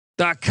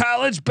The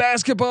college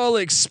basketball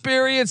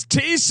experience,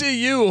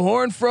 TCU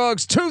Horned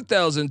Frogs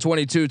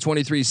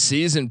 2022-23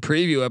 season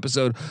preview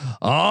episode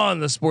on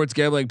the Sports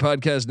Gambling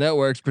Podcast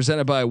Networks,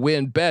 presented by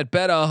WynnBET.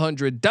 Bet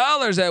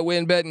 $100 at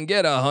WynnBET and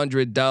get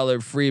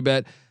 $100 free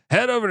bet.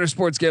 Head over to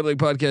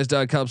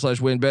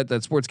sportsgamblingpodcast.com/WynnBET.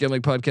 That's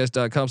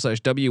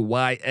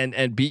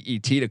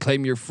sportsgamblingpodcast.com/WYNNBET to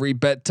claim your free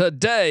bet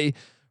today.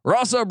 We're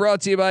also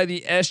brought to you by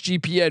the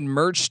SGPN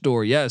merch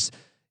store. Yes,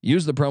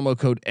 use the promo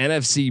code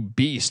NFC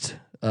Beast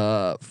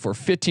for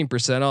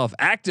 15% off,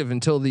 active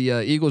until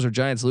the Eagles or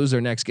Giants lose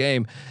their next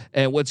game.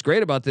 And what's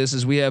great about this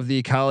is we have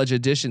the college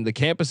edition, the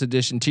campus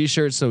edition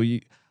t-shirts. So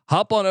you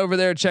hop on over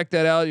there, check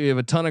that out. You have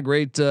a ton of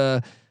great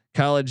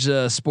college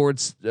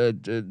sports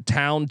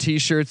town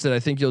t-shirts that I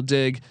think you'll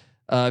dig.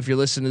 If you're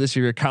listening to this, if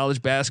you're a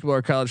college basketball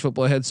or college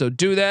football head, so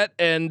do that.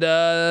 And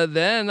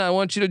then I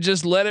want you to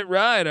just let it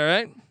ride. All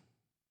right.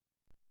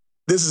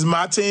 This is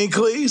Martin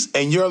Cleese,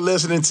 and you're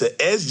listening to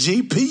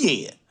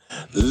SGPN.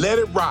 Let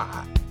it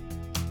ride.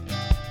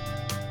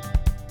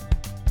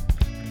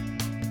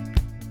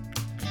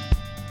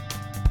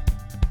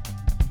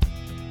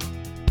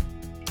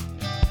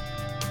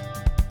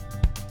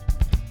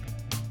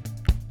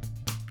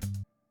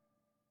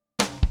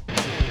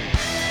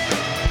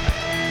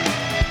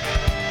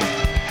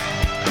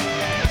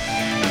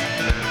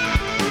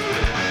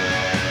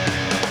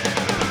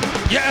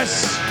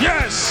 Yes,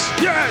 yes,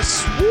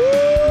 yes. Woo!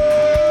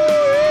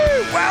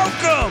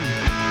 Welcome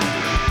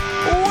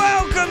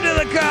to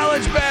the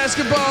college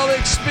basketball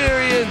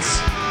experience.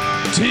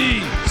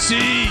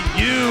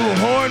 TCU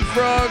Horned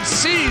Frogs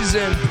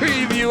season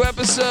preview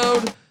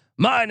episode.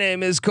 My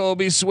name is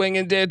Colby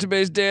Swinging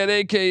Database Dan,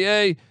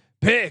 aka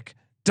Pick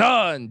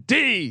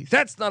Dundee.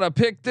 That's not a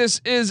pick.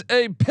 This is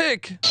a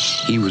pick.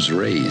 He was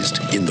raised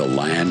in the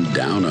land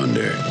down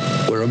under,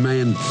 where a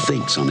man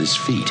thinks on his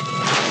feet,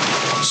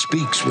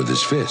 speaks with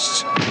his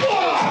fists,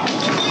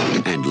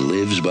 and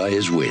lives by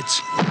his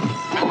wits.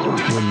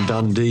 When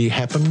Dundee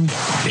happened,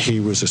 he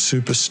was a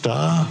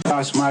superstar.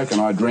 I smoke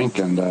and I drink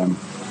and I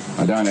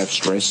don't have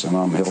stress and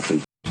I'm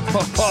healthy.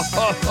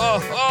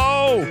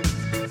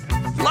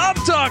 Love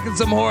talking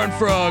some Horned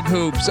Frog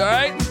hoops, all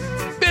right?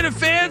 Been a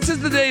fan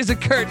since the days of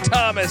Kurt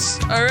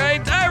Thomas, all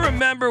right? I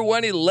remember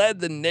when he led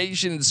the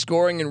nation in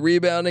scoring and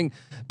rebounding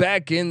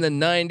back in the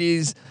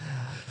 90s.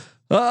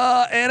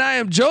 And I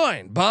am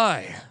joined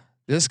by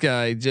this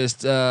guy,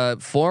 just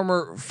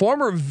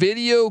former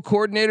video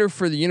coordinator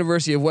for the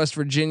University of West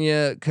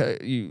Virginia.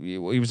 He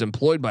was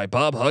employed by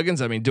Bob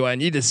Huggins. I mean, do I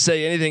need to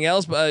say anything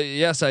else?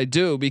 Yes, I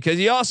do, because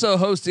he also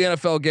hosts the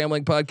NFL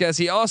Gambling Podcast.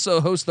 He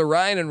also hosts the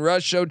Ryan and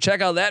Rush Show.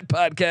 Check out that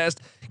podcast.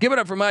 Give it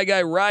up for my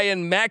guy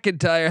Ryan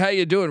McIntyre. How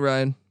you doing,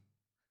 Ryan?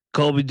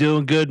 Colby,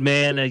 doing good,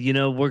 man.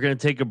 We're going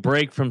to take a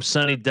break from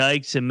Sonny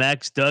Dykes and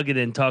Max Duggan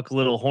and talk a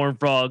little Horned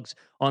Frogs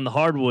on the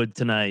hardwood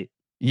tonight.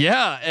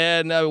 Yeah,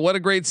 and what a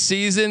great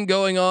season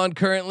going on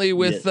currently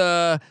with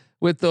the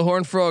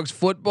Horned Frogs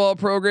football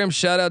program.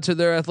 Shout out to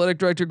their athletic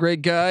director,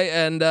 great guy,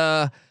 and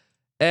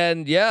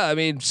yeah, I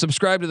mean,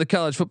 subscribe to the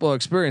college football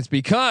experience,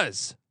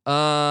 because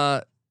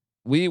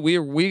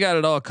we got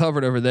it all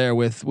covered over there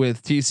with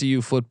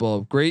TCU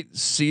football. Great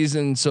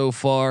season so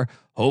far.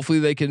 Hopefully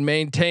they can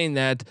maintain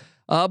that.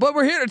 But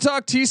we're here to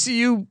talk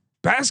TCU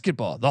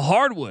basketball, the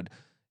hardwood.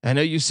 I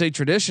know you say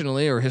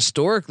traditionally or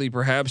historically,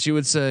 perhaps you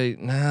would say,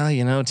 nah,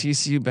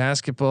 TCU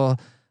basketball,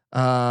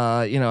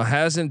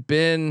 hasn't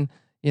been,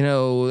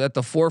 at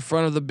the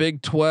forefront of the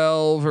Big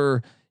 12,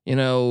 or,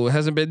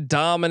 hasn't been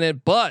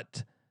dominant.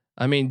 But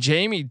I mean,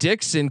 Jamie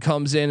Dixon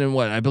comes in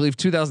I believe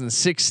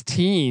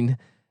 2016,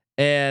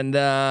 and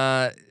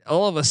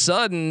all of a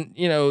sudden,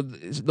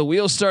 the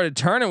wheels started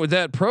turning with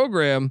that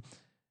program,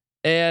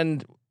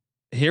 and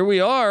here we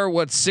are,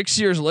 6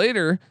 years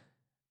later.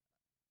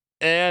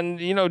 And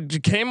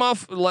came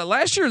off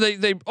last year.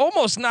 They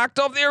almost knocked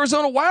off the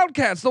Arizona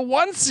Wildcats, the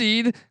 1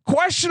 seed.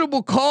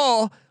 Questionable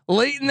call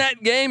late in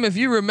that game, if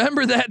you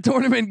remember that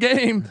tournament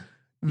game.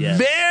 Yes.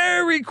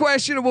 Very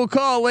questionable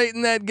call late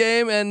in that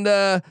game.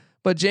 And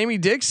but Jamie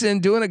Dixon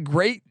doing a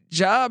great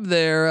job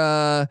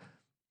there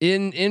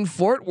in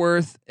Fort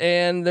Worth.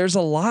 And there's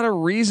a lot of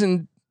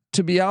reason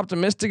to be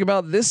optimistic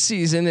about this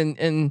season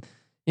and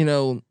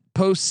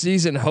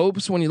postseason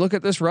hopes when you look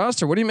at this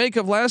roster. What do you make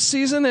of last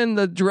season and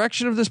the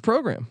direction of this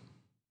program?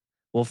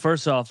 Well,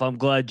 first off, I'm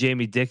glad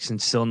Jamie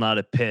Dixon's still not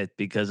at Pitt,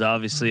 because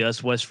obviously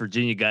us West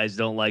Virginia guys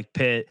don't like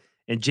Pitt,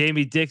 and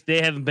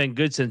they haven't been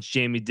good since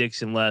Jamie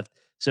Dixon left.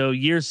 So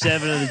year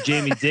 7 of the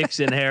Jamie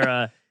Dixon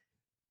era,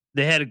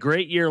 they had a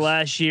great year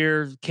last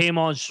year, came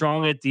on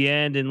strong at the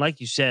end. And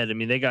like you said, I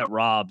mean, they got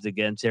robbed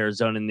against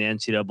Arizona in the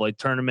NCAA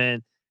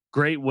tournament.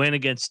 Great win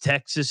against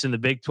Texas in the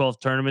Big 12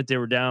 tournament. They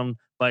were down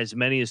by as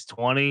many as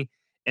 20,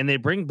 and they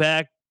bring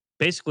back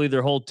basically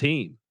their whole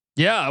team.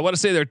 Yeah, I want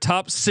to say their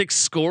top 6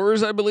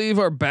 scorers, I believe,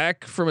 are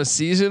back from a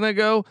season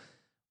ago.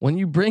 When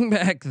you bring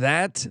back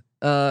that,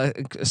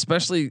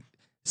 especially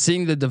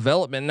seeing the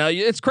development. Now,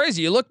 it's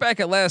crazy. You look back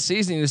at last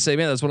season, you say,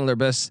 man, that's one of their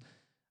best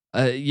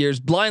years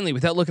blindly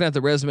without looking at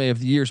the resume of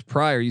the years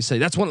prior. You say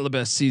that's one of the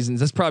best seasons.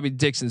 That's probably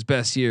Dixon's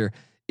best year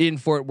in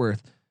Fort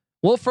Worth.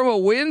 Well, from a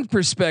win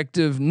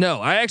perspective,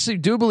 no. I actually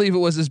do believe it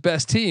was his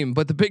best team,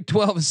 but the Big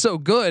 12 is so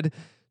good.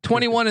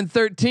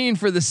 21-13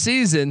 for the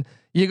season.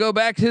 You go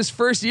back his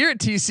first year at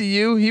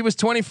TCU, he was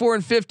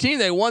 24-15.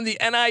 They won the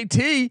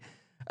NIT,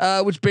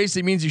 which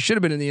basically means you should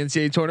have been in the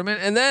NCAA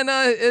tournament. And then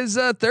his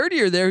third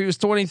year there, he was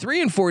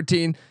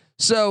 23-14.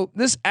 So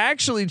this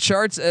actually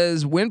charts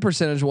as win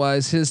percentage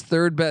wise his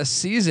third best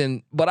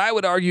season, but I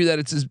would argue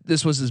that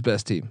this was his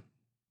best team.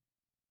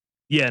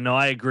 Yeah, no,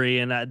 I agree,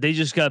 and they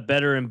just got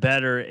better and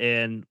better.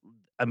 And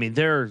I mean,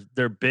 they're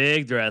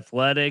big, they're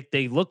athletic.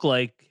 They look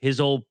like his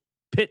old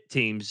Pitt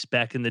teams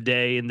back in the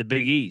day in the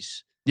Big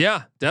East.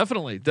 Yeah,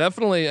 definitely,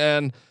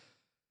 and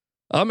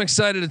I'm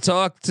excited to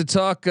talk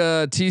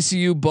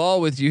TCU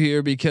ball with you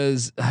here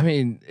because I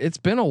mean it's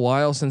been a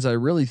while since I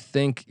really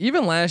think.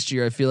 Even last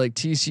year, I feel like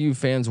TCU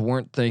fans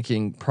weren't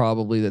thinking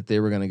probably that they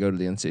were going to go to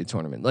the NCAA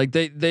tournament. Like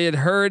they had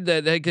heard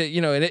that they could,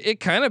 and it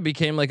kind of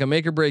became like a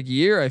make or break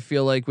year. I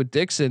feel like with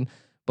Dixon.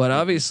 But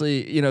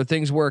obviously,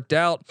 things worked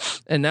out,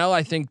 and now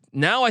I think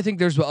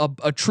there's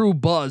a true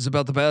buzz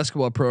about the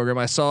basketball program.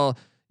 I saw,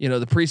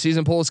 the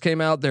preseason polls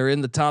came out; they're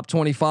in the top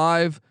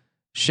 25.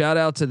 Shout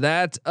out to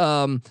that.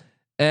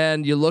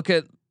 And you look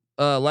at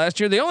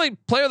last year, the only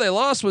player they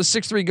lost was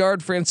 6'3"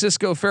 guard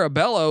Francisco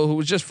Farabello, who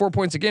was just 4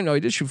 points a game. No, he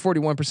did shoot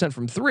 41%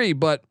 from three,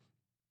 but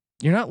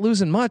you're not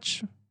losing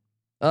much.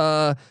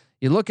 You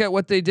look at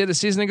what they did a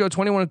season ago: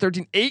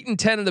 21-13,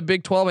 8-10 in the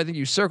Big 12. I think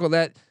you circle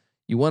that.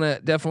 You want to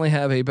definitely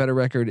have a better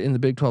record in the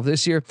Big 12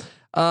 this year.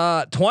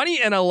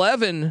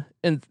 20-11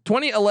 and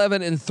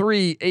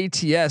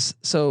 20-11-3 ATS.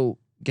 So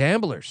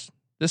gamblers,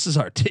 this is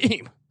our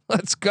team.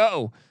 Let's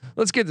go.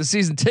 Let's get the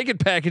season ticket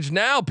package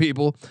now,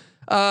 people.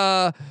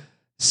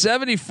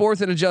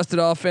 74th in adjusted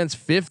offense,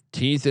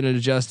 15th in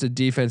adjusted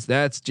defense.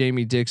 That's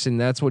Jamie Dixon.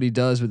 That's what he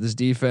does with his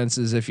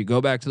defenses. If you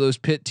go back to those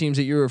Pitt teams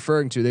that you're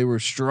referring to, they were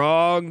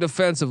strong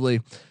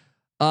defensively.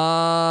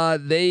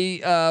 They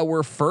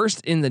were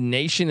first in the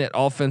nation at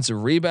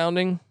offensive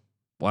rebounding.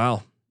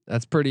 Wow,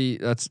 that's pretty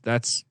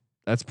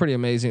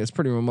amazing. It's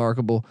pretty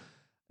remarkable.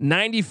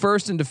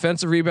 91st in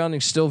defensive rebounding,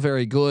 still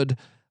very good.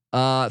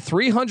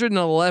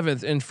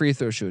 311th in free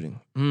throw shooting.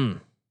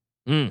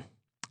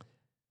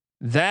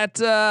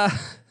 That's a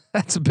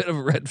bit of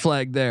a red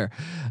flag there.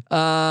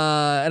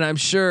 And I'm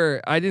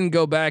sure I didn't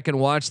go back and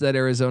watch that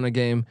Arizona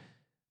game.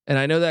 And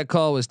I know that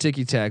call was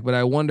ticky tack, but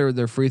I wonder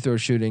their free throw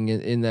shooting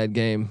in that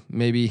game.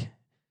 Maybe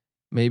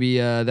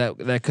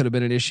that could have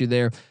been an issue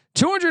there.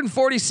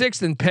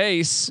 246th in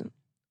pace,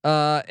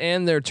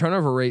 and their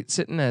turnover rate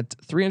sitting at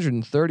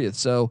 330th.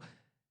 So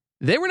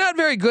they were not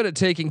very good at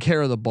taking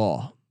care of the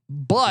ball.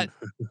 But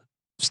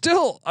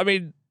still, I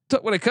mean,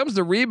 when it comes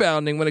to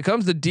rebounding, when it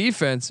comes to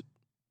defense,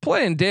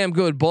 playing damn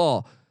good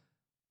ball.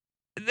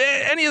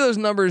 Any of those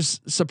numbers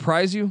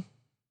surprise you?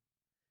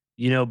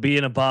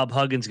 Being a Bob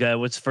Huggins guy,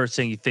 what's the first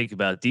thing you think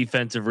about?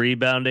 Defensive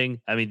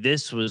rebounding. I mean,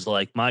 this was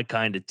like my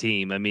kind of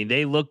team. I mean,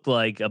 they looked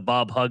like a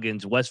Bob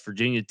Huggins West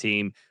Virginia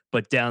team,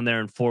 but down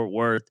there in Fort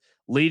Worth,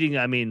 leading.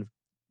 I mean,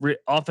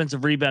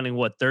 offensive rebounding,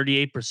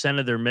 38%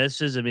 of their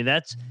misses. I mean,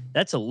 that's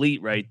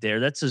elite right there.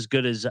 That's as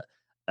good as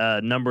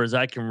number as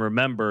I can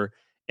remember.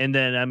 And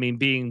then, I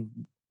mean,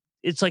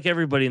 it's like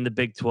everybody in the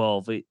Big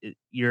 12.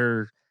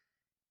 You're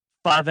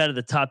 5 out of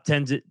the top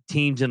 10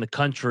 teams in the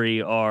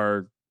country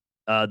are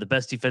the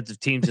best defensive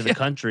teams in the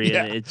country.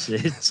 Yeah. And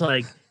it's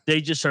like they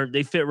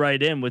fit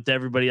right in with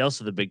everybody else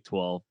of the Big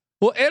 12.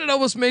 Well, and it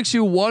almost makes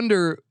you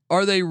wonder,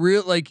 are they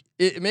real? Like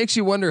it makes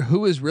you wonder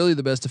who is really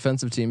the best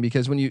defensive team,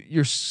 because when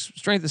your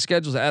strength of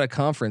schedules at a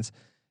conference,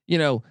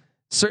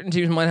 certain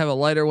teams might have a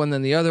lighter one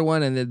than the other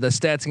one, and the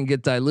stats can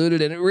get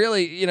diluted. And it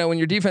really, when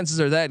your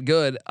defenses are that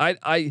good,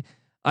 I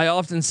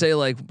often say,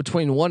 like,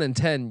 between 1 and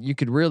 10, you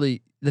could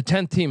really, the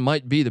 10th team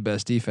might be the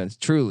best defense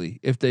truly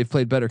if they've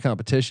played better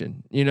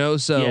competition,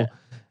 so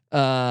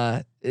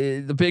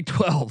the Big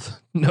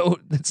 12, no,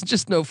 it's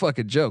just no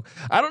fucking joke.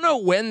 I don't know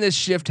when this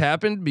shift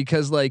happened,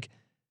 because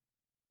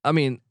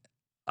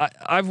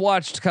I've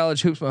watched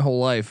college hoops my whole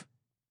life,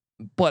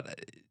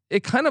 but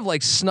it kind of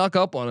like snuck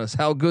up on us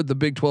how good the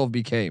Big 12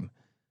 became.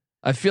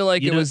 I feel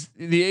like it was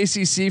the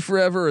ACC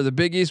forever or the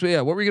Big East.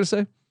 Yeah. What were you going to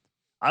say?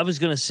 I was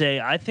going to say,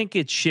 I think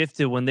it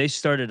shifted when they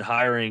started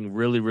hiring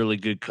really, really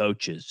good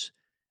coaches.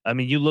 I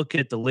mean, you look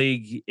at the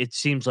league, it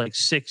seems like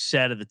 6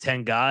 out of the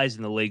 10 guys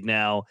in the league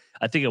now.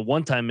 I think at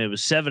one time it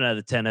was 7 out of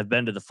the 10 have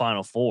been to the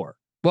Final Four.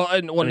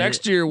 Well,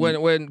 next year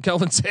when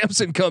Kelvin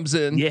Sampson comes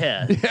in,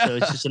 yeah. So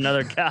it's just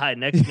another guy,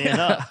 next man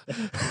up.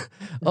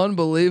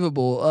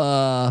 Unbelievable.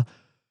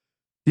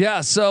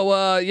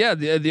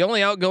 The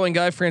only outgoing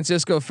guy,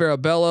 Francisco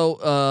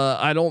Farabello.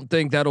 I don't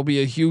think that'll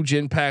be a huge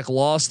impact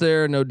loss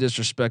there. No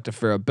disrespect to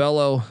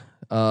Farabello.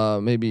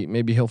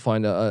 Maybe he'll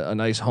find a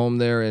nice home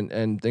there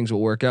and things will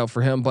work out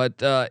for him.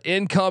 But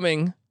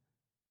incoming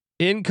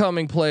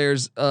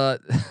players.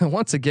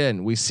 Once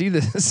again, we see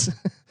this.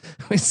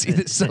 We see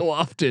this so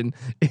often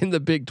in the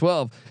Big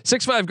 12.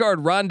 6'5" guard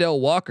Rondell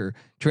Walker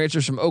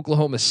transfers from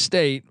Oklahoma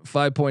State,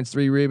 5 points,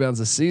 3 rebounds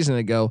a season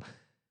ago.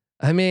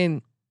 I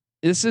mean,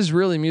 this is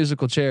really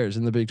musical chairs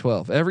in the Big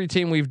 12. Every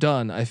team we've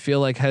done, I feel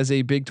like, has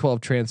a Big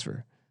 12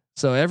 transfer.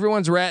 So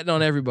everyone's ratting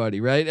on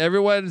everybody, right?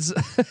 Everyone's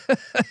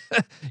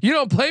you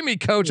don't play me,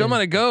 coach. I'm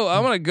gonna go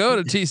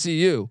to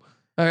TCU.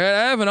 All right,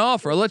 I have an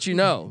offer. I'll let you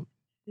know.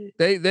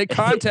 They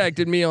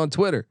contacted me on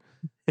Twitter.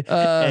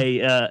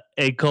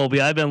 Hey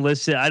Colby, I've been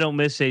listening. I don't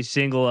miss a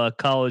single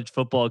college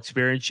football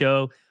experience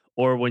show,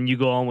 or when you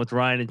go on with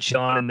Ryan and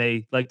Sean and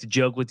they like to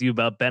joke with you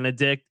about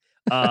Benedict.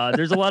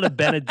 There's a lot of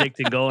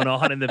Benedictine going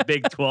on in the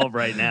Big 12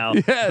 right now,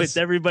 with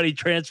everybody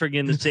transferring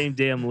in the same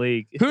damn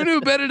league. Who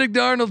knew Benedict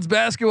Arnold's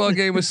basketball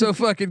game was so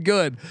fucking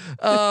good?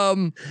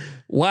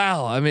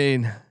 Wow. I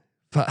mean,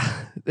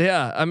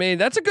 yeah. I mean,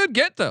 that's a good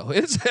get though.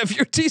 It's if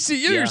you're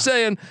TCU, you're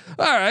saying,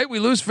 all right, we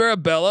lose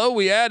Farabello,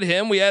 we add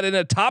him, we add in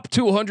a top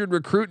 200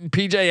 recruit and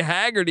PJ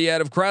Haggerty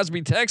out of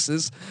Crosby,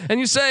 Texas, and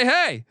you say,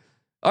 hey,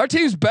 our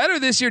team's better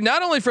this year,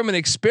 not only from an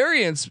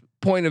experience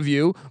point of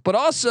view, but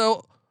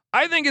also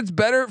I think it's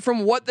better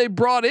from what they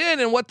brought in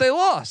and what they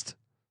lost.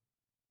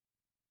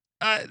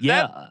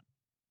 That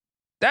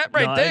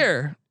right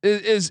there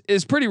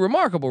is pretty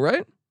remarkable,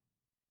 right?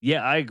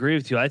 Yeah, I agree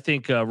with you. I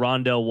think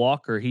Rondell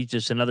Walker, he's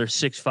just another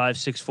 6'5",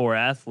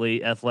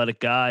 6'4"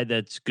 athletic guy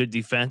that's good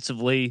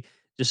defensively,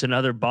 just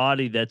another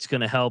body that's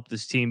going to help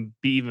this team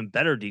be even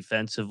better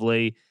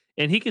defensively.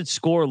 And he could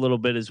score a little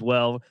bit as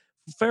well.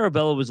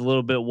 Farabello was a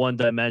little bit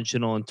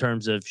one-dimensional in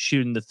terms of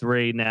shooting the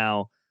three.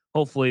 Now,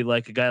 hopefully,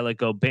 like a guy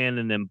like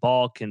O'Bannon and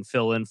Ball can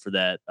fill in for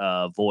that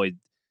void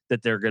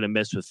that they're going to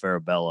miss with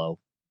Farabello.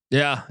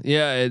 Yeah.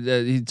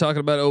 He's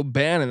talking about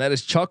O'Bannon. That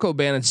is Chuck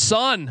O'Bannon,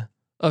 son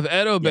of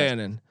Ed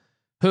O'Bannon,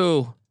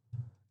 who,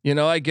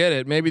 I get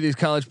it. Maybe these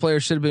college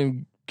players should have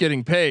been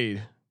getting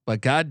paid,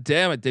 but God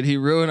damn it, did he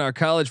ruin our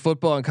college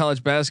football and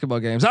college basketball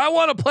games? I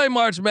want to play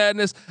March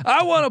Madness.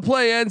 I want to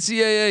play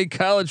NCAA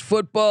college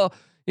football.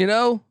 Even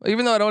though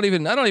I don't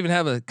even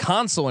have a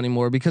console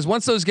anymore, because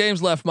once those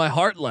games left, my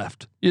heart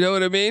left. You know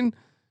what I mean?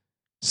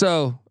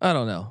 So I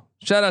don't know.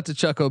 Shout out to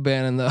Chuck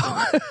O'Bannon though.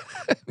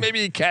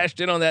 Maybe he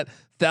cashed in on that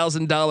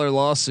 $1,000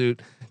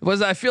 lawsuit.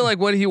 I feel like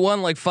what he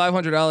won like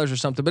 $500 or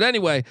something. But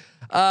anyway,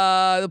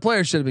 the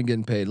players should have been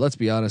getting paid. Let's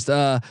be honest.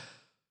 Let's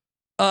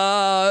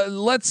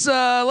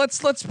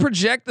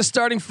project the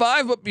starting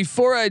five. But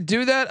before I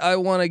do that, I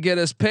want to get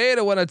us paid.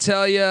 I want to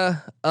tell you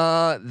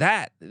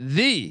that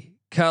the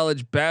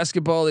college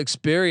basketball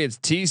experience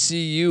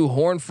TCU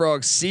Horned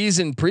Frogs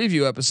season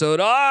preview episode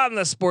on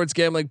the Sports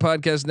Gambling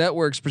Podcast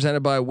Network is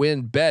presented by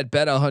WynnBET.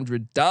 Bet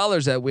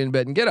 $100 at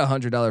WynnBET and get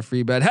 $100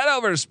 free bet. Head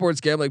over to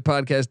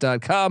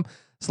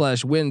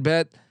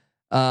sportsgamblingpodcast.com/WynnBET.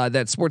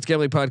 That's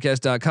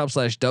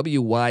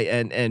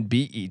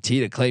sportsgamblingpodcast.com/WYNNBET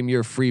to claim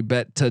your free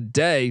bet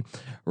today.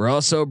 We're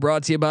also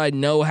brought to you by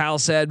No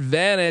House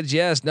Advantage.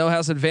 Yes, No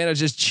House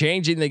Advantage is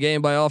changing the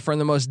game by offering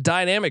the most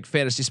dynamic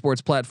fantasy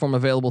sports platform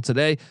available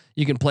today.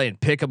 You can play in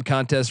pick'em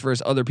contests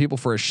versus other people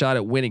for a shot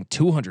at winning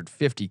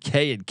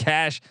 $250K in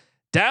cash.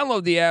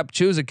 Download the app,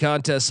 choose a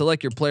contest,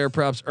 select your player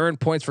props, earn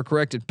points for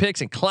corrected picks,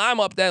 and climb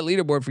up that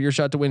leaderboard for your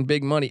shot to win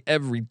big money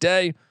every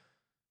day.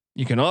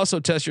 You can also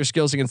test your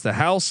skills against the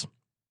house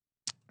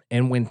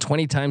and win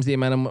 20 times the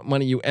amount of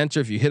money you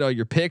enter if you hit all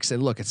your picks.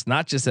 And look, it's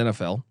not just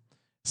NFL.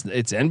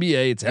 It's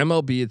NBA, it's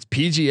MLB, it's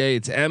PGA,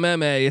 it's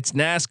MMA, it's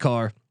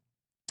NASCAR.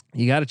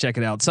 You got to check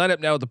it out. Sign up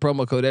now with the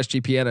promo code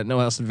SGPN at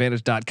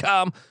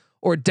nohouseadvantage.com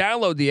or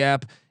download the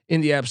app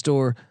in the App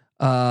Store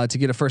to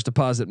get a first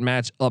deposit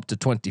match up to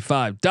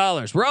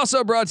 $25. We're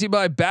also brought to you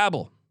by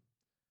Babbel.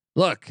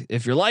 Look,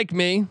 if you're like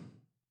me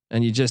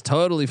and you just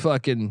totally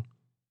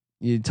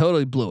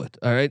blew it.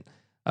 All right.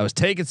 I was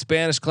taking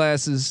Spanish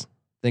classes,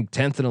 I think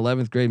 10th and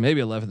 11th grade, maybe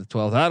 11th and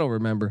 12th. I don't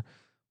remember,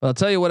 but I'll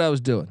tell you what I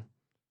was doing.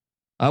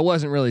 I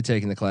wasn't really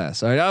taking the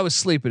class. All right. I was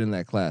sleeping in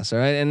that class. All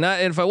right. And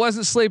if I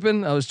wasn't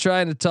sleeping, I was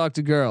trying to talk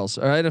to girls.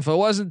 All right. If I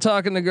wasn't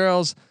talking to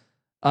girls,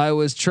 I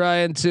was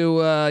trying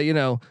to,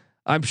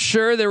 I'm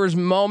sure there was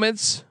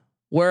moments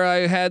where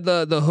I had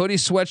the hoodie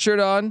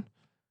sweatshirt on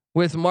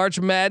with March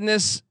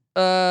Madness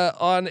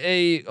on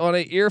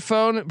a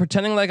earphone,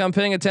 pretending like I'm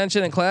paying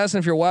attention in class.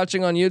 And if you're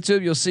watching on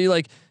YouTube, you'll see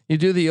like you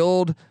do the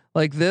old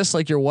like this,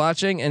 like you're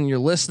watching and you're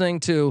listening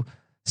to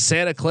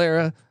Santa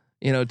Clara,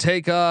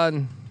 take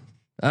on,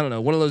 I don't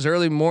know, one of those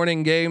early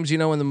morning games,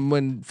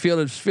 when field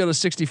of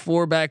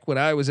 64 back when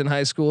I was in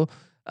high school,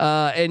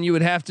 and you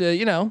would have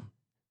to,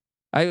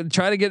 I would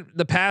try to get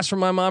the pass from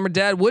my mom or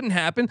dad. Wouldn't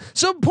happen.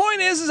 So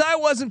point is I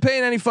wasn't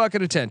paying any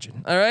fucking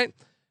attention. All right.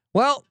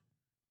 Well,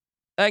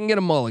 I can get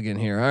a mulligan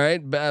here. All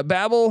right.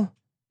 Babbel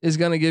is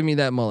going to give me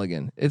that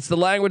mulligan. It's the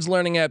language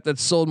learning app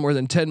that's sold more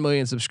than 10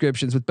 million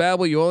subscriptions. With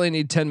Babbel, you only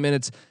need 10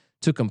 minutes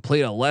to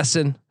complete a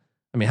lesson.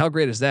 I mean, how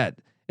great is that?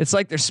 It's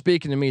like they're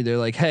speaking to me. They're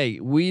like, hey,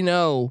 we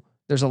know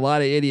there's a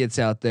lot of idiots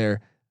out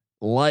there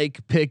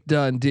like Pick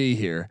Dundee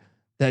here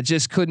that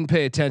just couldn't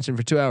pay attention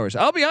for 2 hours.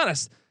 I'll be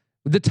honest.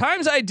 The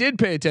times I did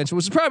pay attention,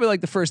 which was probably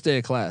like the first day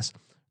of class,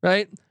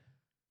 right?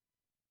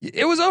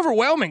 It was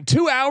overwhelming.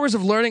 2 hours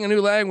of learning a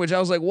new language. I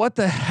was like, what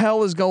the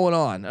hell is going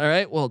on? All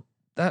right. Well,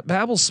 that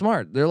Babbel's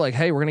smart. They're like,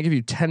 hey, we're gonna give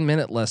you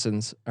 10-minute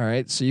lessons. All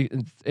right, so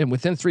and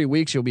within 3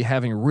 weeks you'll be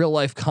having real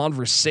life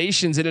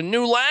conversations in a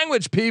new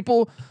language.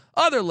 People,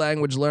 other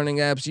language learning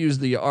apps use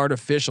the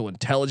artificial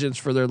intelligence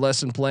for their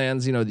lesson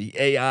plans. You know, the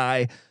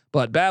AI.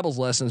 But Babbel's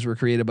lessons were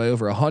created by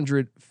over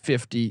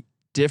 150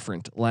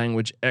 different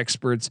language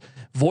experts,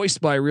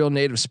 voiced by real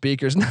native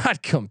speakers,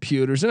 not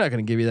computers. They're not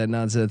going to give you that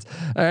nonsense.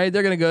 All right,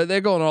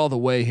 they're going all the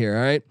way here.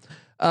 All right.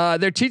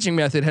 Their teaching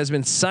method has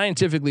been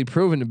scientifically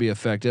proven to be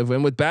effective,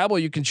 and with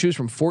Babbel, you can choose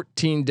from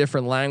 14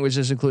 different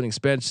languages, including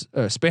Spanish,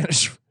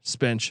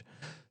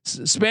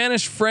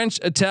 French,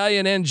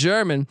 Italian, and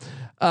German.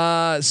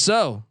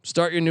 So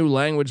start your new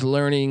language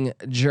learning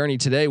journey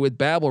today with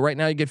Babbel. Right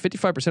now, you get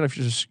 55% of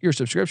your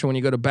subscription when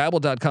you go to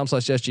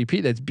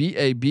babbel.com/SGP. That's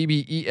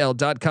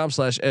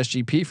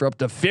BABBEL.com/SGP for up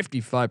to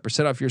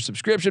 55% off your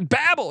subscription.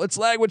 Babbel, it's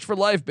language for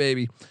life,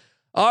 baby.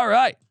 All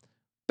right.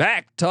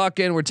 Back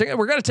talking. We're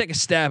going to take a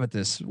stab at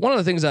this. One of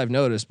the things I've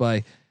noticed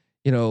by,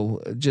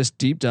 just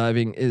deep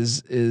diving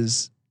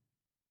is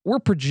we're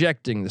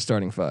projecting the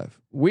starting five.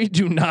 We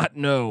do not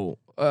know.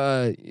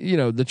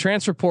 The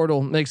transfer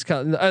portal makes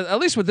at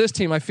least with this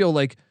team. I feel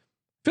like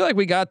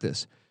we got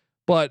this,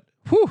 but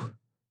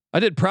I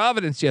did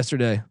Providence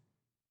yesterday.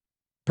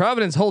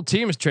 Providence whole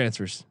team is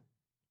transfers.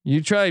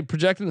 You try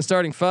projecting the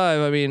starting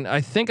five. I mean,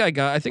 I think I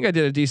did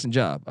a decent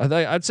job.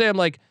 I'd say I'm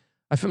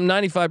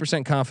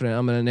 95% confident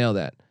I'm going to nail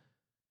that.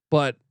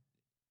 But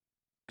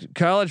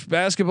college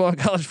basketball and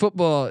college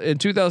football in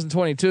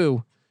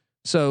 2022.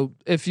 So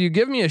if you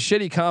give me a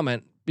shitty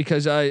comment,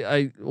 because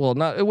it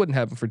wouldn't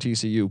happen for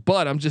TCU,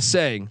 but I'm just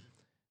saying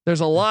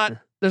there's a lot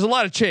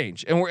of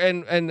change,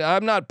 and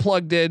I'm not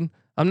plugged in.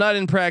 I'm not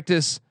in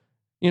practice,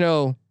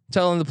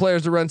 telling the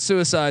players to run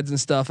suicides and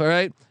stuff. All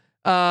right.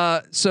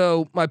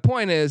 So my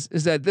point is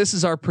that this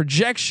is our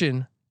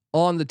projection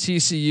on the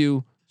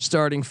TCU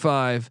starting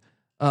five.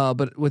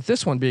 But with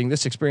this one being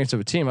this experience of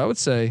a team, I would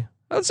say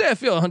I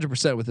feel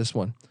 100% with this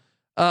one.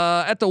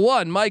 At the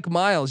 1, Mike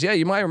Miles. Yeah,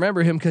 you might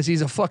remember him because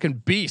he's a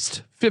fucking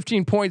beast.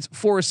 15 points,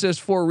 4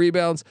 assists, 4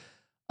 rebounds.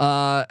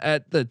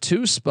 At the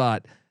 2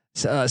 spot,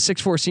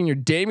 6'4" senior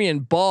Damian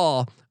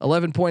Ball,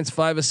 11 points,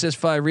 5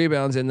 assists, 5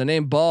 rebounds. And the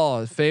name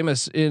Ball is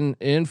famous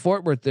in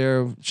Fort Worth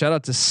there. Shout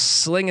out to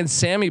Slinging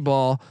Sammy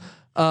Ball.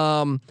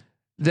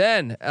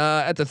 Then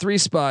at the 3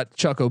 spot,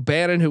 Chuck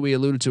O'Bannon, who we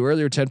alluded to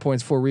earlier, 10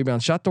 points, 4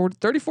 rebounds, shot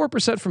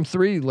 34% from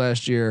 3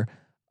 last year.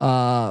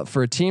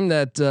 For a team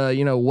that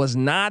was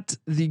not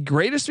the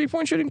greatest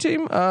 3-point shooting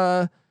team,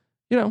 that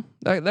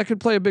could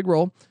play a big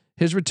role.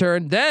 His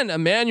return, then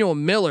Emmanuel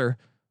Miller,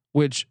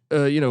 which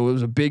it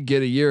was a big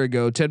get a year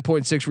ago,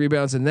 10.6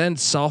 rebounds, and then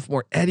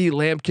sophomore Eddie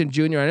Lampkin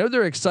Jr. I know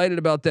they're excited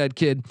about that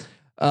kid.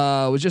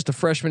 Was just a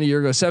freshman a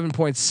year ago,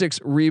 7.6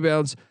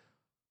 rebounds.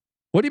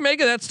 What do you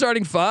make of that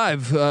starting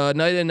five,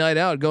 night in, night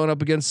out, going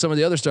up against some of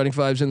the other starting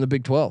fives in the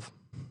Big 12?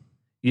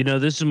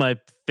 This is my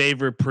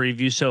favorite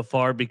preview so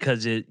far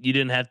because you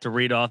didn't have to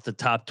read off the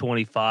top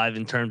 25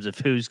 in terms of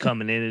who's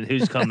coming in and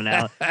who's coming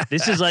out.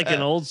 This is like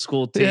an old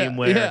school team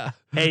where,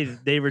 hey,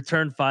 they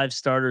returned 5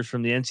 starters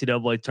from the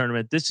NCAA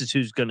tournament. This is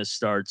who's going to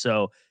start.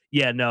 So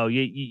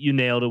you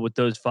nailed it with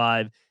those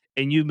 5.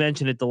 And you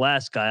mentioned it, the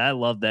last guy. I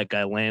love that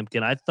guy,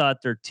 Lampkin. I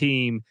thought their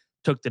team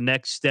took the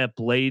next step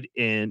late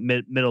in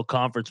middle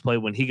conference play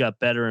when he got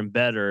better and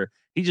better.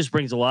 He just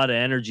brings a lot of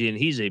energy and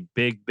he's a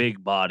big,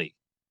 big body.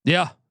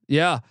 Yeah.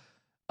 Yeah.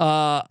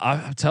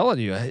 I'm telling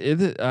you,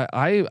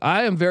 I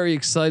am very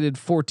excited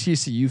for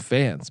TCU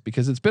fans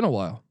because it's been a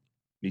while.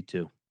 Me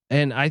too.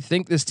 And I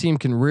think this team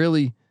can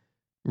really,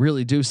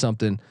 really do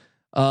something.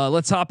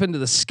 Let's hop into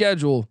the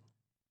schedule.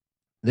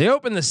 They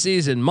open the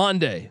season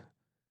Monday,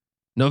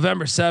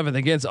 November 7th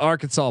against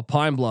Arkansas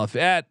Pine Bluff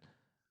at,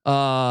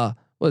 what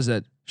is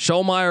that?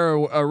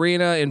 Schollmeyer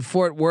Arena in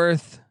Fort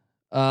Worth.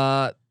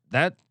 That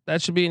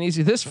should be an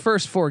easy, this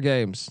first 4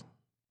 games.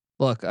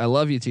 Look, I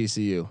love you,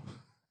 TCU.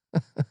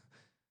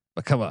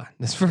 But come on,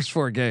 this first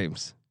 4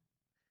 games,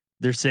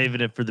 they're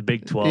saving it for the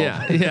Big 12.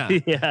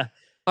 Yeah.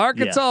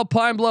 Arkansas,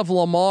 Pine Bluff,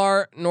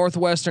 Lamar,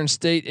 Northwestern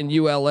State, and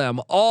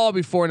ULM all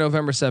before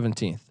November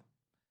 17th.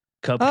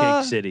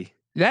 Cupcake City.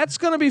 That's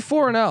going to be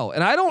 4-0,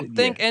 and I don't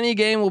think any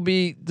game will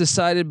be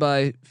decided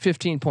by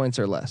 15 points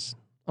or less.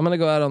 I'm going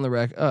to go out on the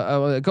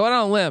go out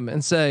on a limb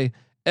and say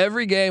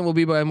every game will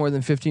be by more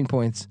than 15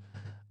 points.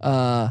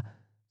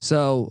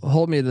 So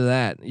hold me to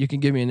that. You can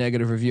give me a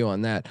negative review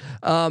on that.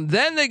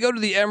 Then they go to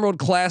the Emerald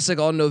Classic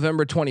on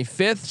November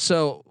 25th.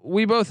 So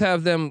we both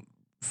have them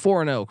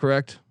 4-0,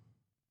 correct?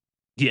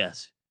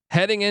 Yes.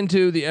 Heading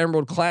into the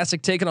Emerald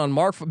Classic, taking on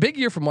Mark. Big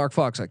year for Mark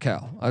Fox at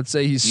Cal. I'd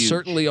say he's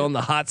certainly on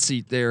the hot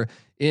seat there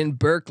in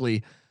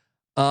Berkeley.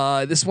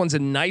 This one's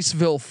in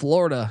Niceville,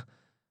 Florida,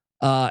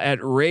 at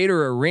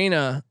Raider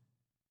Arena.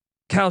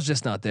 Cal's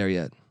just not there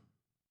yet.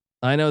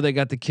 I know they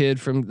got the kid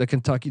from the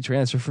Kentucky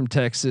transfer from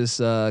Texas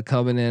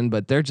coming in,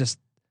 but TCU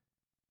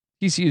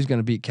is going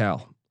to beat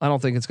Cal. I don't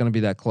think it's going to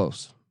be that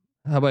close.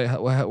 How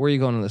about where are you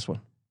going on this one?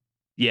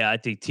 Yeah, I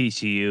think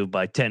TCU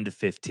by 10 to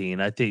 15.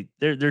 I think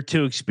they're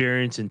too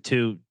experienced and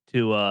too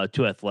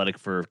athletic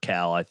for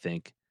Cal, I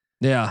think.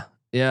 Yeah.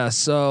 Yeah.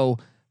 So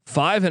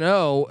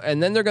 5-0,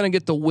 and then they're going to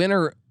get the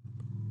winner,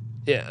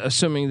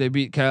 assuming they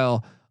beat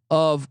Cal,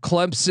 of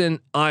Clemson,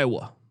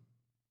 Iowa.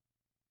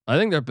 I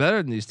think they're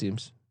better than these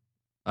teams.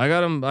 I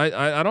got them.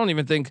 I don't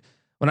even think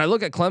when I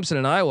look at Clemson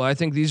and Iowa, I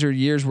think these are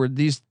years where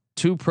these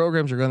two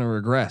programs are going to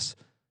regress.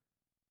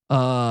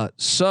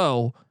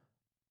 So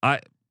I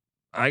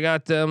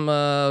got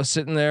them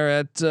sitting there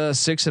at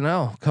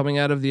 6-0 coming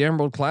out of the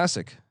Emerald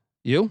Classic.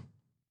 You?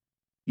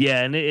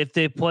 Yeah, and if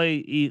they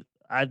play,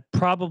 I'm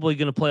probably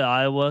going to play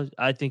Iowa.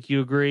 I think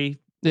you agree.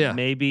 Yeah,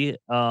 maybe.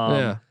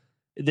 Yeah.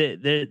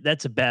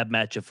 That's a bad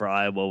matchup for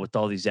Iowa with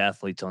all these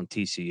athletes on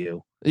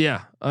TCU.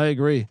 Yeah, I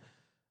agree.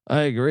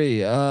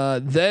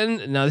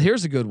 Then now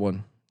here's a good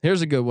one.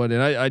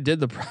 And I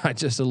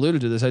just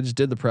alluded to this. I just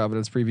did the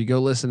Providence preview. Go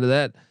listen to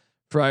that,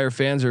 Friar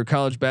fans or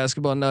college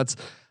basketball nuts.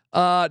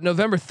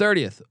 November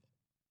 30th,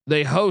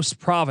 they host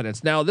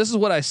Providence. Now this is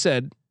what I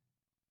said.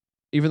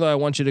 Even though I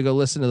want you to go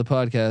listen to the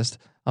podcast,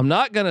 I'm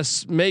not gonna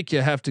make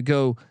you have to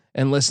go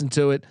and listen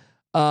to it.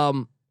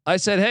 I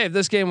said, hey, if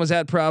this game was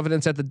at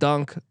Providence at the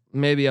Dunk,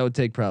 maybe I would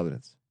take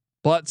Providence.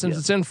 But since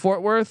it's in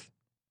Fort Worth,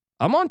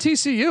 I'm on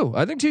TCU.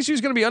 I think TCU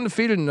is going to be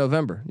undefeated in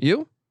November.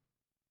 You?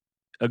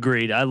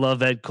 Agreed. I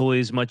love Ed Cooley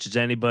as much as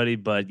anybody,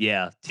 but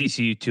yeah,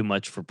 TCU too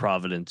much for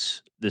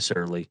Providence this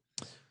early.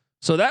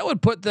 So that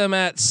would put them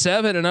at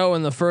 7-0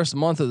 in the first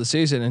month of the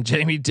season, and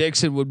Jamie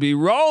Dixon would be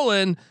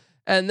rolling.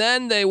 And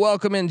then they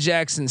welcome in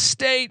Jackson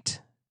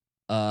State,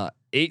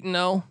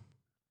 8-0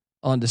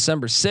 on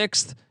December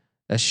 6th.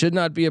 That should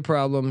not be a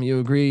problem. You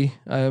agree,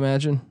 I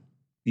imagine?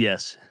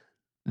 Yes.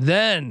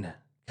 Then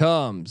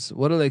comes,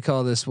 what do they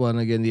call this one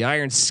again? The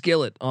iron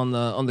skillet on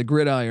the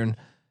gridiron.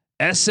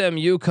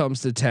 SMU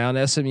comes to town.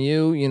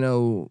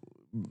 SMU,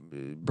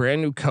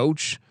 brand new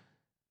coach.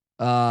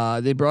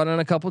 They brought in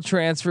a couple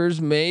transfers.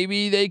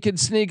 Maybe they could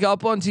sneak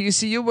up on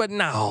TCU, but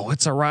no,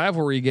 it's a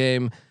rivalry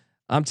game.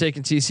 I'm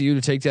taking TCU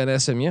to take down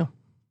SMU.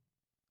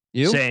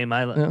 You? Same.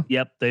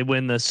 Yep. They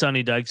win the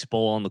Sonny Dykes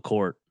Bowl on the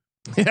court.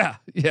 Yeah.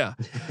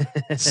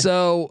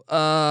 So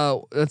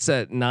that's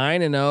at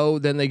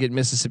 9-0. Then they get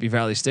Mississippi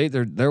Valley State.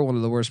 They're one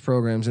of the worst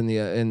programs in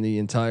the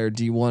entire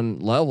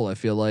D1 level. I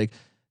feel like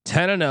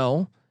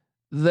 10-0.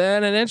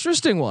 Then an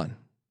interesting one.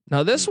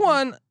 Now this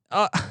one,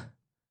 I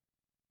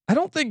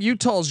don't think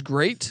Utah's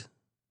great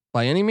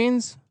by any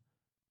means,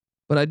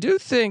 but I do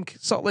think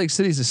Salt Lake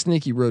City is a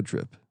sneaky road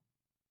trip.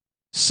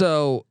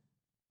 So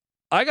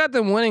I got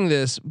them winning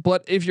this.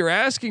 But if you're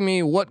asking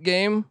me what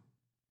game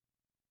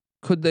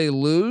could they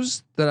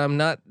lose that I'm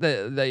not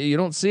that you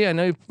don't see? I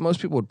know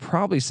most people would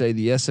probably say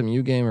the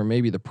SMU game or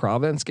maybe the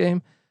Providence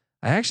game.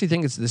 I actually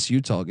think it's this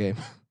Utah game.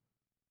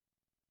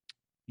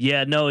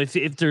 Yeah, no. If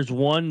there's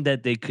one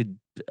that they could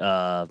get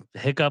a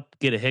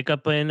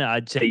hiccup in,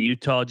 I'd say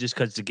Utah, just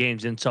because the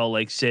game's in Salt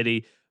Lake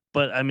City.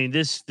 But I mean,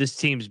 this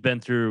team's been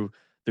through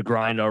the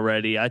grind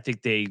already. I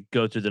think they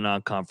go through the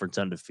non-conference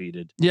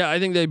undefeated. Yeah, I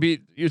think they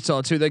beat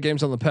Utah too. That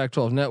game's on the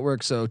Pac-12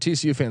 network. So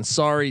TCU fans,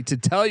 sorry to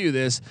tell you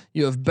this,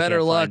 you have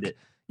better luck.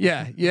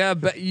 Yeah,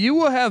 you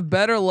will have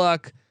better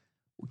luck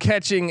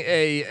catching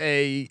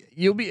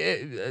you'll be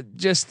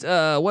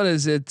what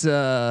is it?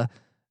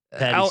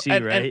 Patty C,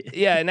 right?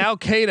 An Al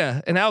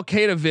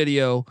Qaeda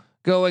video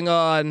going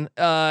on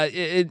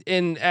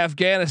in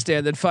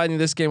Afghanistan than finding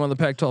this game on the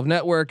Pac-12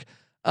 network.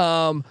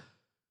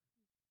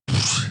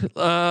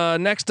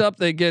 Next up,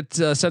 they get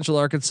Central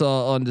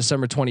Arkansas on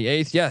December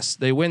 28th. Yes,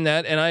 they win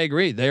that, and I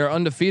agree. They are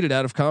undefeated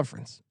out of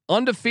conference.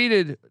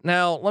 Undefeated.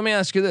 Now, let me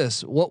ask you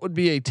this: what would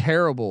be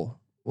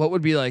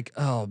like?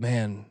 Oh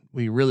man,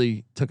 we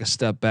really took a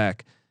step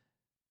back.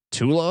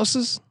 2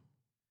 losses.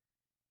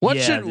 What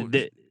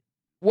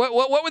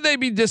would they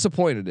be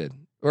disappointed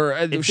in, or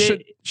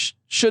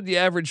should the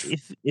average?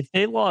 If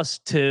they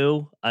lost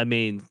 2, I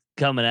mean,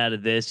 coming out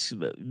of this,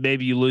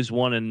 maybe you lose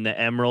 1 in the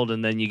Emerald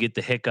and then you get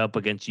the hiccup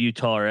against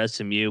Utah or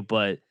SMU.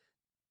 But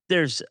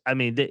this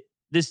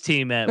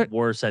team at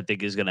worst, I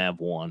think, is going to have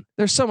 1.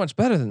 They're so much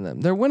better than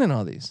them. They're winning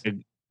all these.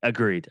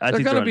 Agreed. They're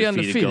going to be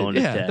undefeated.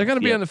 They're going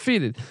to be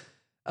undefeated.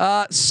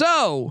 I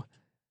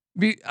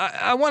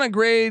want to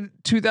grade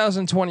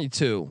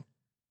 2022.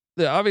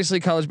 Obviously,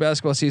 college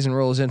basketball season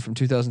rolls in from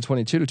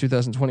 2022 to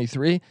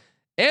 2023,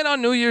 and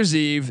on New Year's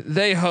Eve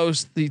they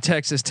host the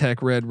Texas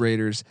Tech Red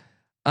Raiders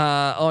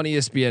on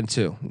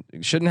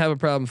ESPN2. Shouldn't have a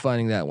problem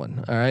finding that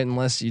one. All right,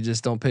 unless you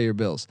just don't pay your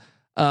bills.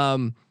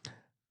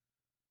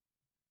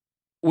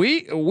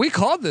 We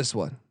called this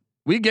one.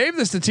 We gave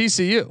this to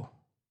TCU.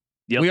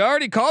 Yep. We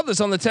already called this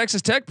on the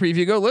Texas Tech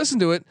preview. Go listen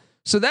to it.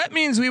 So that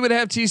means we would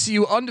have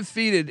TCU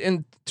undefeated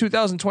in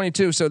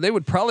 2022. So they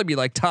would probably be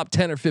like top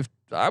 10 or 15.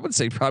 I would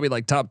say probably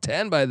like top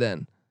 10 by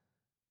then.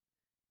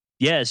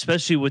 Yeah,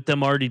 especially with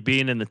them already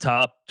being in the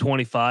top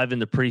 25 in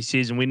the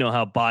preseason. We know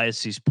how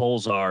biased these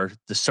polls are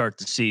to start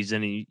the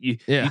season. And you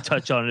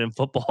touch on it in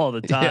football all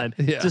the time.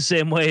 Yeah. It's the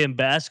same way in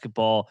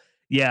basketball.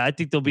 Yeah, I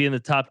think they'll be in the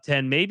top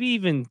 10, maybe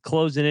even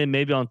closing in,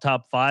 maybe on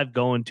top 5,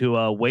 going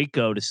to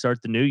Waco to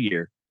start the new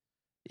year.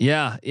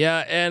 Yeah.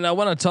 And I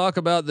want to talk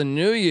about the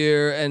new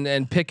year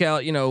and pick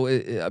out,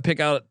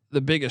 pick out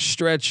the biggest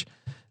stretch,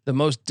 the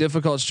most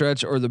difficult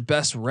stretch or the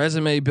best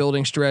resume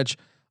building stretch.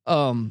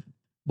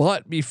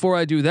 But before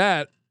I do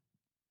that,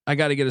 I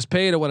got to get us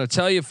paid. I want to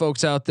tell you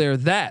folks out there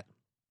that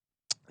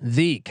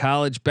the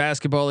college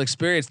basketball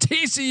experience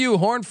TCU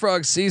Horned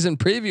Frogs season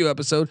preview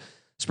episode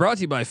is brought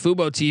to you by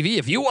Fubo TV.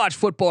 If you watch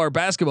football or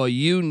basketball,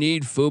 you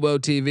need Fubo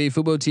TV.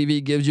 Fubo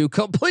TV gives you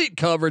complete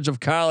coverage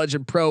of college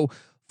and pro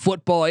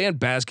football and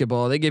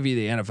basketball. They give you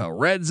the NFL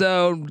Red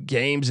Zone,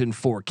 games in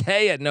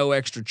 4K at no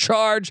extra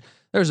charge.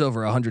 There's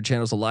over 100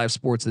 channels of live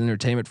sports and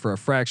entertainment for a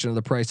fraction of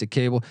the price of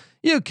cable.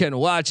 You can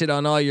watch it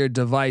on all your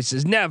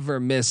devices. Never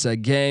miss a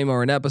game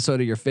or an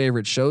episode of your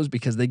favorite shows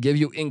because they give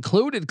you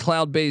included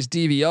cloud-based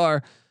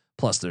DVR.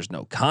 Plus, there's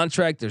no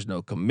contract. There's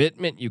no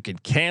commitment. You can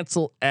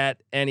cancel at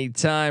any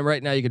time.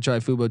 Right now, you can try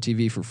Fubo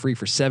TV for free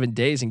for 7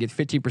 days and get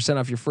 15%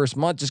 off your first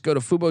month. Just go to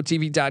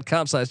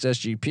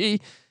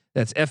FuboTV.com/SGP.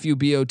 That's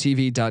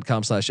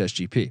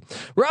FUBOTV.com/SGP.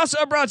 We're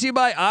also brought to you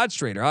by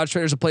OddsTrader.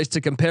 OddsTrader is a place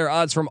to compare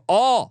odds from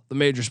all the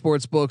major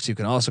sports books. You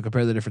can also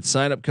compare the different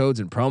sign-up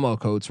codes and promo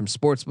codes from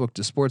sportsbook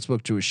to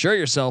sportsbook to assure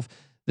yourself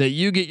that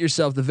you get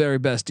yourself the very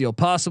best deal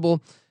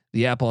possible.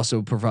 The app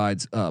also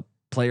provides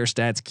player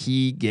stats,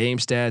 key game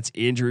stats,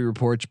 injury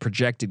reports,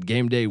 projected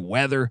game day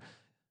weather.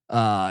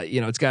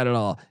 It's got it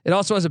all. It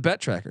also has a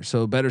bet tracker,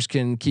 so bettors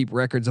can keep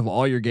records of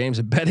all your games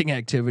and betting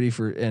activity.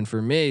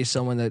 For me,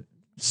 someone that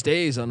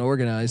stays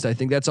unorganized, I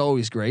think that's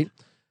always great.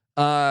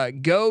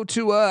 Go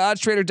to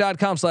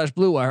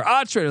oddstrader.com/Blue Wire.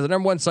 OddsTrader, the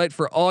number one site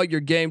for all your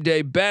game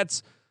day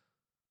bets.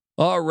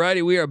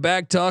 Alrighty, we are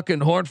back talking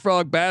Horned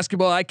Frog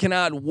basketball. I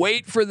cannot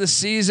wait for the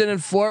season in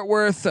Fort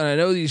Worth, and I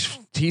know these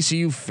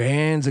TCU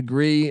fans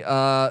agree.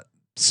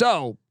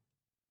 So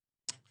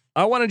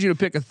I wanted you to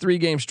pick a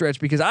 3-game stretch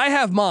because I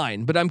have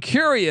mine, but I'm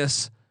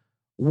curious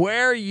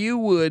where you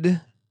would.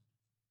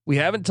 We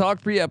haven't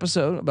talked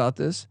pre-episode about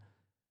this.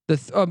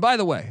 By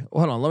the way,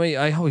 hold on.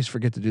 I always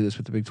forget to do this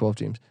with the Big 12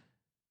 teams.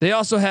 They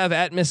also have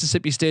at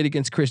Mississippi State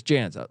against Chris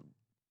Jans.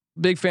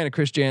 Big fan of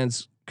Chris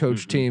Jans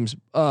coach teams.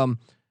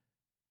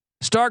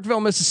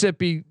 Starkville,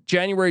 Mississippi,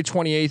 January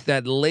 28th.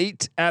 That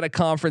late at a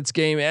conference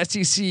game,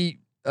 SEC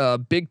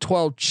Big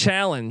 12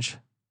 Challenge,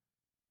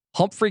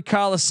 Humphrey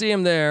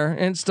Coliseum there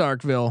in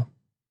Starkville.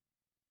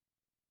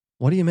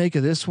 What do you make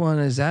of this one?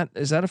 Is that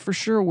a for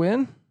sure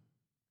win?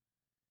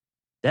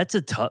 That's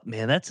a tough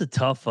man. That's a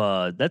tough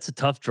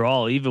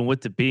draw, even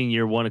with it being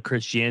year one of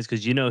Chris Jans,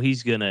 because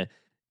he's gonna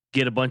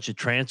get a bunch of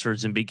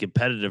transfers and be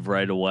competitive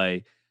right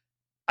away.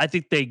 I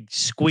think they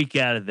squeak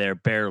out of there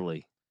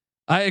barely.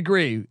 I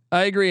agree.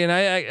 And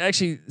I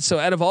actually, so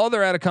out of all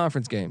their out of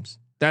conference games,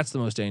 that's the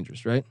most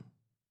dangerous, right?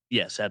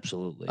 Yes,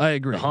 absolutely. I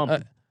agree. The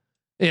hump.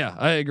 Yeah,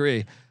 I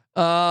agree.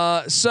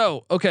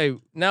 So okay,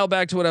 now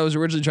back to what I was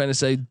originally trying to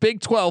say. Big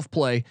 12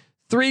 play,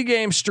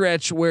 3-game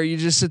stretch where you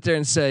just sit there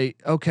and say,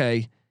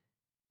 okay,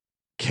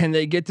 can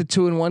they get to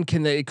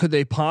 2-1? Could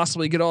they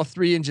possibly get all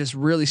 3 and just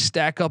really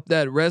stack up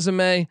that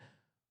resume?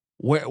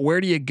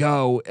 Where do you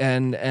go?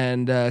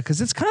 And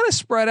cause it's kind of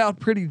spread out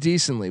pretty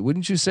decently.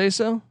 Wouldn't you say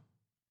so?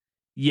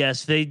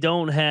 Yes. They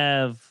don't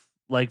have,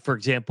 like, for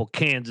example,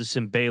 Kansas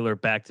and Baylor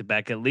back to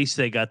back. At least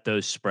they got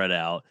those spread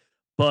out,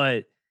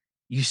 but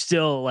you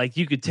still, like,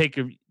 you could pick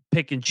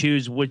and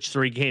choose which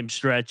 3-game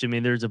stretch. I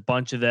mean, there's a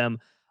bunch of them.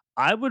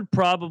 I would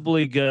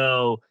probably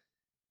go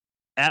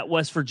at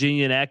West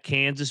Virginia and at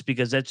Kansas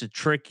because that's a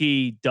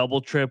tricky double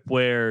trip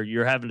where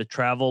you're having to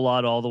travel a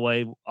lot all the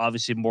way.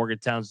 Obviously,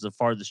 Morgantown's the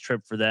farthest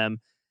trip for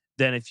them.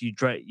 Then if you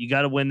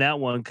got to win that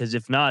one, because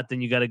if not, then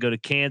you got to go to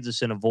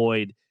Kansas and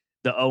avoid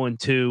the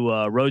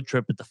 0-2 road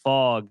trip at the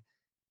Fog.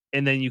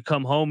 And then you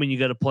come home and you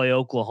got to play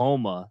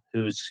Oklahoma,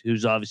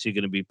 who's obviously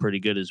going to be pretty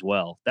good as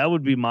well. That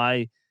would be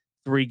my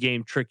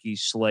 3-game tricky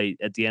slate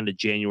at the end of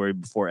January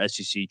before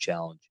SEC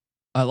Challenge.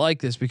 I like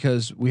this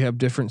because we have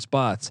different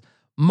spots.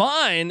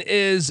 Mine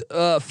is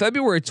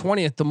February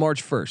 20th to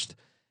March 1st.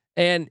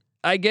 And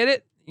I get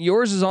it.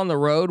 Yours is on the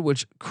road,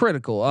 which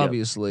critical,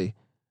 obviously.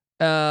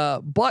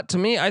 Yep. But to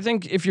me, I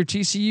think if you're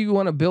TCU, you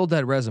want to build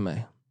that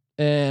resume.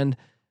 And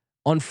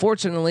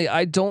unfortunately,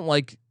 I don't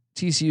like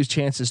TCU's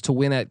chances to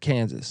win at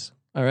Kansas.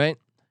 All right.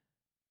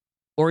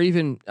 Or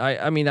even,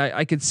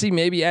 I could see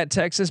maybe at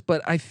Texas,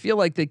 but I feel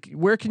like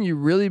where can you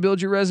really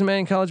build your resume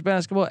in college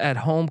basketball? At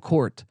home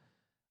court.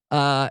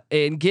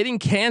 And getting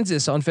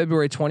Kansas on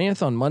February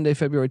 20th, on Monday,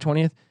 February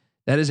 20th,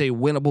 that is a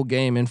winnable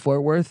game in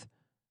Fort Worth.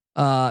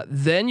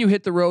 Then you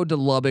hit the road to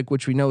Lubbock,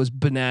 which we know is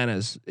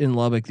bananas in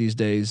Lubbock these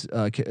days.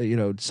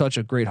 Such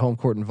a great home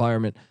court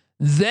environment.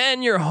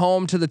 Then you're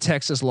home to the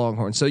Texas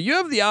Longhorns. So you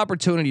have the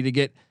opportunity to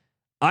get,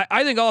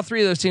 I think all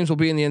 3 of those teams will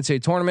be in the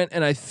NCAA tournament.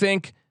 And I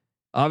think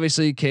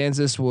obviously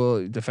Kansas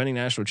will defending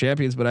national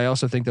champions, but I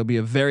also think they'll be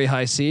a very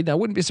high seed. And I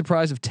wouldn't be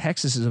surprised if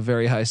Texas is a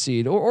very high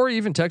seed or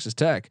even Texas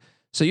Tech.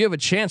 So you have a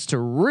chance to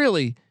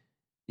really,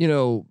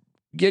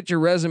 get your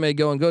resume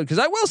going good. Because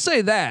I will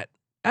say that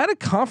at a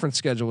conference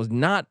schedule was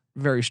not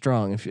very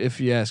strong,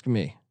 if you ask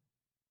me.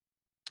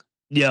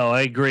 Yeah,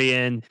 I agree.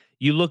 And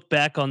you look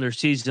back on their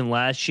season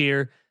last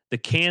year, the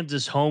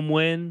Kansas home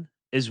win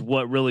is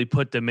what really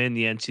put them in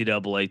the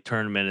NCAA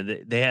tournament.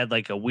 And they had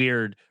like a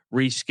weird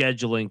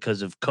rescheduling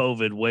because of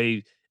COVID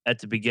way at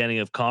the beginning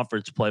of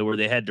conference play where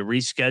they had to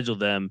reschedule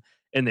them,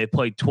 and they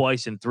played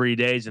twice in 3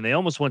 days, and they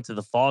almost went to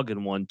the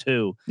Foggin one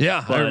too.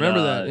 Yeah, But, I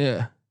remember that.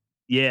 Yeah.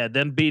 Yeah,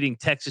 them beating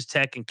Texas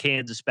Tech and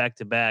Kansas back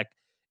to back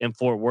in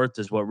Fort Worth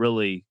is what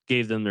really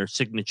gave them their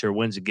signature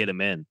wins to get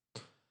them in.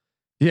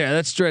 Yeah,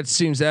 that stretch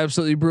seems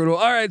absolutely brutal.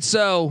 All right,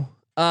 so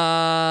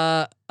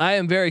I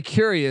am very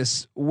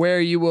curious where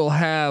you will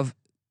have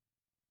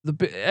the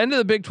end of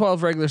the Big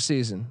 12 regular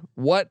season.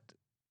 What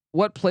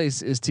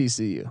place is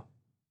TCU?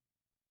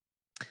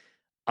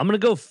 I'm gonna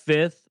go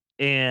 5th,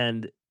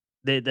 and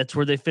that's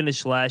where they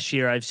finished last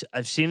year.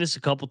 I've seen this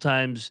a couple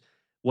times,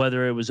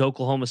 whether it was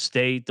Oklahoma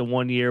State the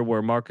one year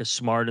where Marcus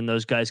Smart and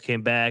those guys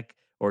came back,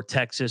 or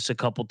Texas a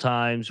couple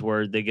times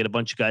where they get a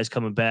bunch of guys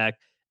coming back.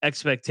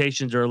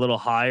 Expectations are a little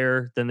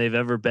higher than they've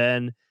ever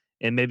been,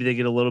 and maybe they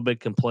get a little bit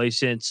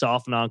complacent,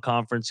 soft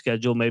non-conference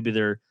schedule. Maybe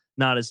they're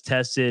not as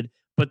tested,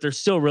 but they're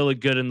still really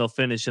good, and they'll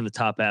finish in the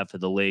top half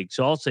of the league.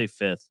 So I'll say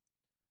 5th.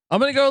 I'm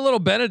going to go a little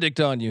Benedict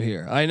on you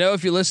here. I know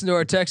if you listen to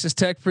our Texas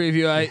Tech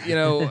preview,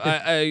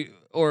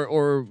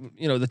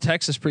 or the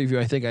Texas preview,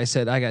 I think I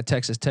said I got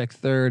Texas Tech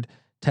 3rd,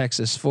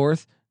 Texas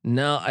 4th.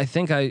 No, I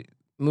think I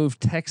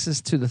moved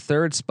Texas to the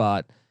 3rd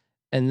spot,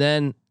 and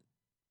then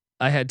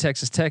I had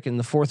Texas Tech in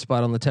the 4th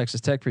spot on the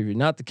Texas Tech preview.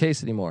 Not the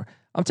case anymore.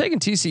 I'm taking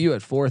TCU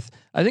at 4th.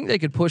 I think they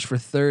could push for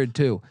 3rd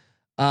too.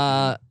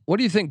 What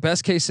do you think?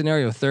 Best case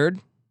scenario,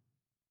 3rd?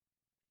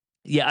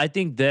 Yeah, I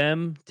think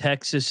them,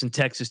 Texas, and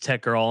Texas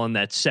Tech are all in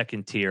that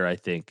 2nd tier, I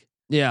think.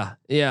 Yeah.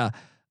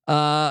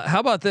 How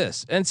about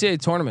this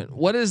NCAA tournament?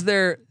 What is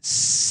their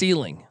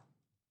ceiling?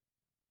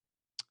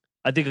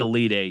 I think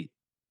Elite 8.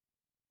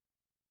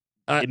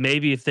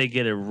 Maybe if they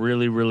get a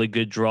really, really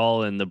good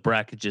draw and the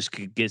bracket just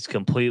gets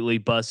completely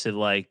busted,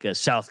 like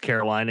South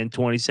Carolina in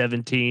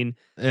 2017.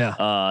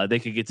 Yeah, they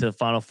could get to the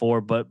Final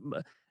Four. But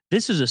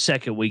this is a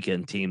second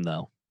weekend team,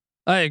 though.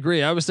 I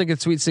agree. I was thinking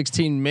Sweet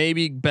 16,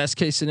 maybe best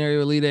case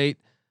scenario Elite 8.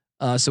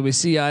 So we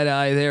see eye to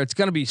eye there. It's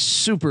going to be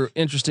super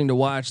interesting to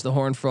watch the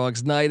Horned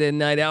Frogs night in,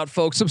 night out,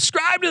 folks.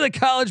 Subscribe to the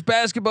College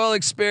Basketball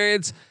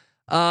Experience,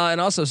 and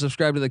also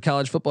subscribe to the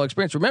College Football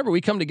Experience. Remember, we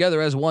come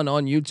together as one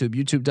on YouTube,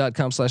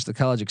 youtube.com/the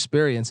College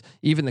Experience.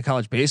 Even the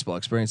College Baseball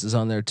Experience is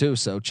on there too.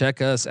 So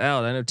check us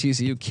out. I know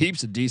TCU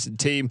keeps a decent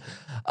team.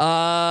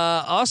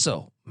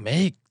 Also,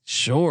 make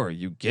sure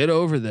you get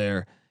over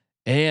there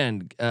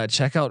and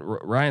check out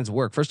Ryan's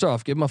work. First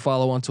off, give him a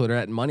follow on Twitter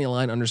at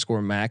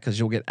Moneyline_Mac, because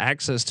you'll get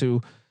access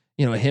to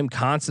him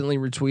constantly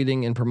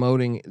retweeting and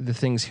promoting the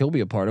things he'll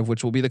be a part of,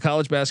 which will be the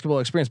College Basketball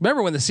Experience.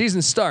 Remember, when the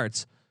season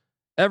starts,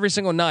 every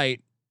single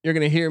night you're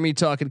going to hear me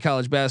talking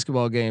college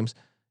basketball games.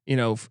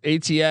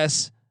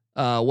 ATS,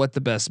 what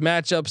the best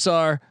matchups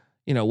are.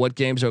 What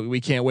games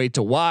we can't wait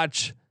to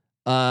watch.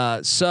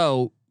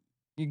 So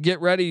you get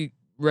ready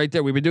right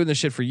there. We've been doing this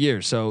shit for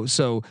years.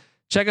 So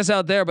check us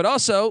out there. But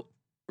also,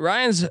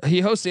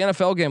 he hosts the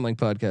NFL Gambling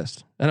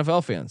Podcast.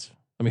 NFL fans.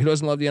 I mean, who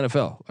doesn't love the NFL?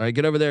 All right,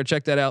 get over there,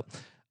 check that out.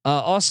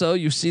 Also,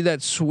 you see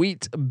that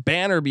sweet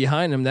banner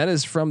behind him. That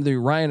is from the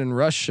Ryan and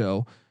Rush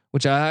show,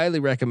 which I highly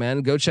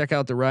recommend. Go check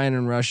out the Ryan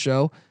and Rush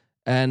show.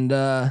 And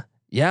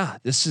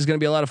this is going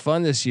to be a lot of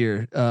fun this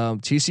year.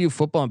 TCU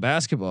football and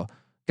basketball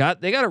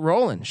they got it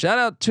rolling. Shout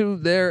out to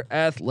their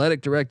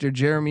athletic director,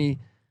 Jeremiah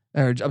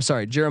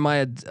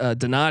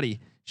Donati.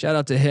 Shout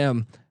out to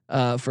him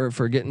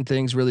for getting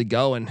things really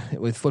going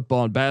with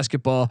football and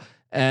basketball.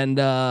 And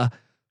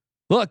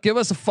look, give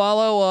us a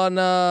follow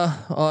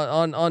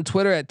on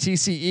Twitter at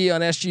TCE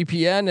on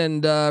SGPN,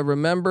 and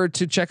remember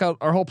to check out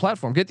our whole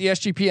platform. Get the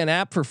SGPN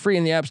app for free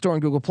in the App Store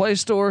and Google Play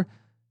Store.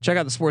 Check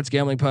out the Sports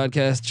Gambling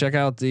Podcast. Check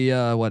out the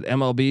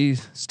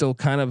MLB, still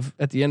kind of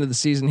at the end of the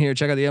season here.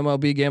 Check out the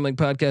MLB Gambling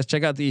Podcast.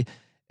 Check out the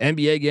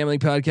NBA Gambling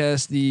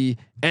Podcast, the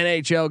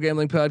NHL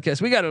Gambling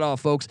Podcast. We got it all,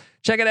 folks.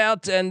 Check it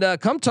out and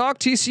come talk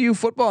TCU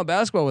football and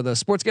basketball with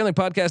us.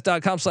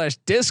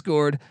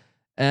 SportsGamblingPodcast.com/Discord.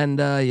 And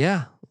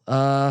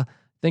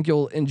think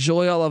you'll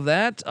enjoy all of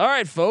that. All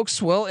right,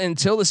 folks. Well,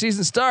 until the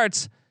season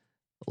starts,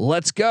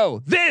 let's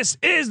go. This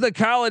is the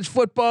College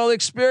Football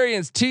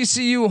Experience,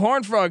 TCU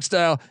Horned Frog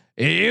style.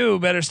 You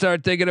better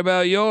start thinking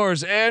about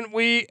yours, and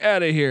we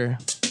out of here.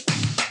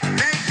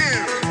 Thank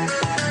you.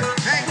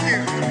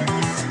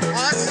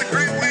 Well, that's a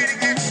great way to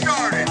get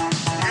started.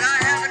 And I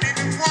haven't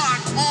even won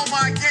all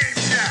my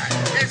games yet.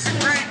 It's a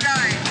great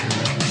night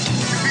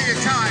to be a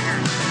Tiger.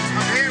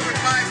 I'm here with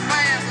my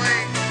family.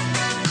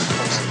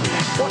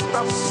 What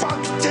the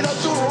fuck did I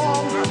do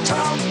wrong,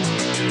 Tom?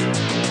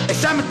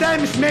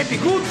 Sometimes maybe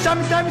good,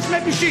 sometimes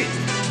maybe shit.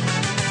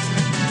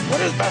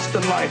 What is best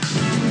in life?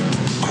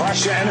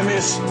 Crush your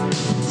enemies,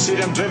 see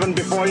them driven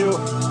before you.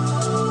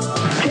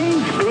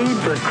 Change speed,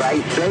 for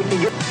Christ's sake.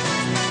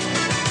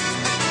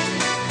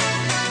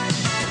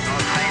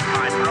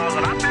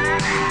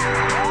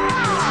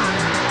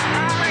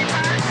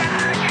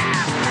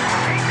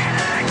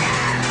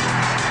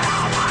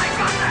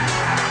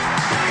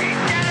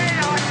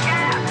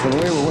 When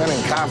we were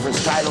winning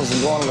conference titles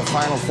and going to the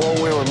Final Four,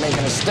 we were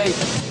making a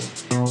statement.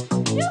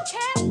 You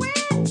can't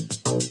win.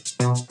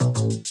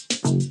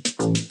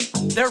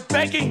 They're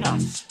begging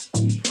us.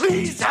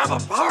 Please have a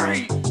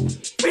party.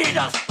 Feed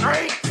us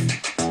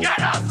drinks. Get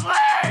us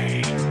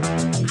laid.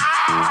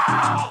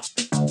 Ow!